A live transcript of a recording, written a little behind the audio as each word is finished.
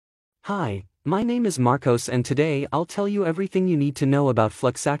Hi, my name is Marcos and today I'll tell you everything you need to know about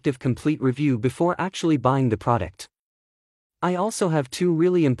Fluxactive Complete review before actually buying the product. I also have two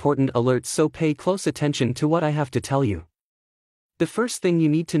really important alerts, so pay close attention to what I have to tell you. The first thing you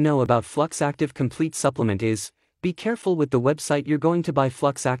need to know about Fluxactive Complete supplement is, be careful with the website you're going to buy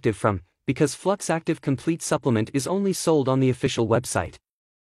Fluxactive from, because Fluxactive Complete supplement is only sold on the official website.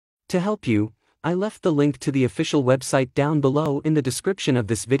 To help you, I left the link to the official website down below in the description of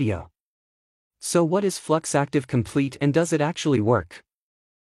this video. So what is Fluxactive Complete and does it actually work?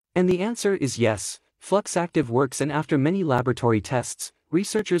 And the answer is yes, Fluxactive works, and after many laboratory tests,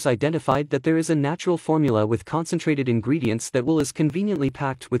 researchers identified that there is a natural formula with concentrated ingredients that is conveniently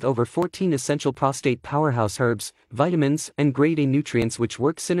packed with over 14 essential prostate powerhouse herbs, vitamins, and grade A nutrients which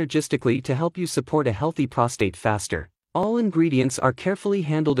work synergistically to help you support a healthy prostate faster. All ingredients are carefully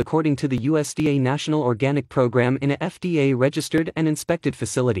handled according to the USDA National Organic Program in a FDA-registered and inspected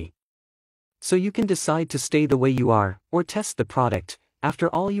facility. So you can decide to stay the way you are, or test the product. After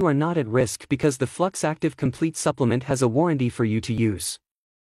all, you are not at risk because the Fluxactive Complete supplement has a warranty for you to use.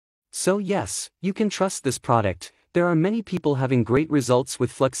 So yes, you can trust this product. There are many people having great results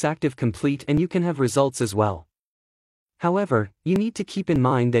with Fluxactive Complete and you can have results as well. However, you need to keep in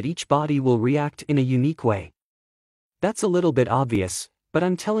mind that each body will react in a unique way. That's a little bit obvious, but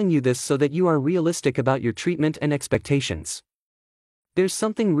I'm telling you this so that you are realistic about your treatment and expectations. There's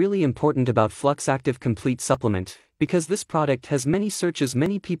something really important about Fluxactive Complete supplement, because this product has many searches,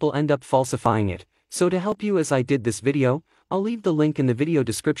 many people end up falsifying it. So to help you as I did this video, I'll leave the link in the video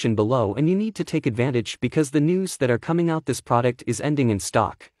description below, and you need to take advantage because the news that are coming out, this product is ending in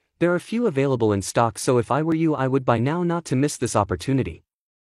stock. There are few available in stock, so if I were you I would buy now not to miss this opportunity.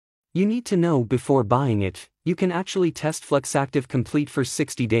 You need to know before buying it, you can actually test Fluxactive Complete for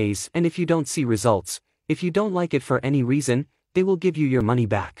 60 days, and if you don't see results, if you don't like it for any reason, they will give you your money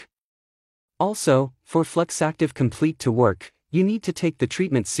back. Also, for Fluxactive Complete to work, you need to take the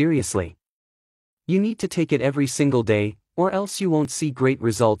treatment seriously. You need to take it every single day, or else you won't see great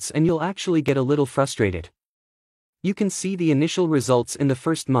results and you'll actually get a little frustrated. You can see the initial results in the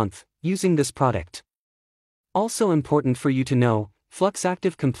first month, using this product. Also important for you to know,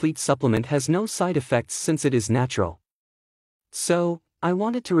 Fluxactive Complete supplement has no side effects since it is natural. So, I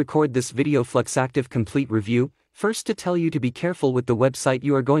wanted to record this video Fluxactive Complete review, first to tell you to be careful with the website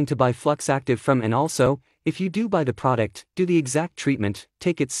you are going to buy Fluxactive from, and also, if you do buy the product, do the exact treatment,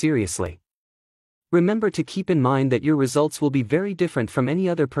 take it seriously. Remember to keep in mind that your results will be very different from any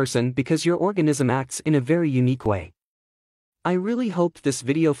other person because your organism acts in a very unique way. I really hope this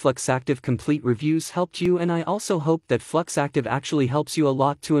video Fluxactive Complete reviews helped you, and I also hope that Fluxactive actually helps you a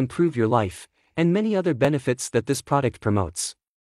lot to improve your life, and many other benefits that this product promotes.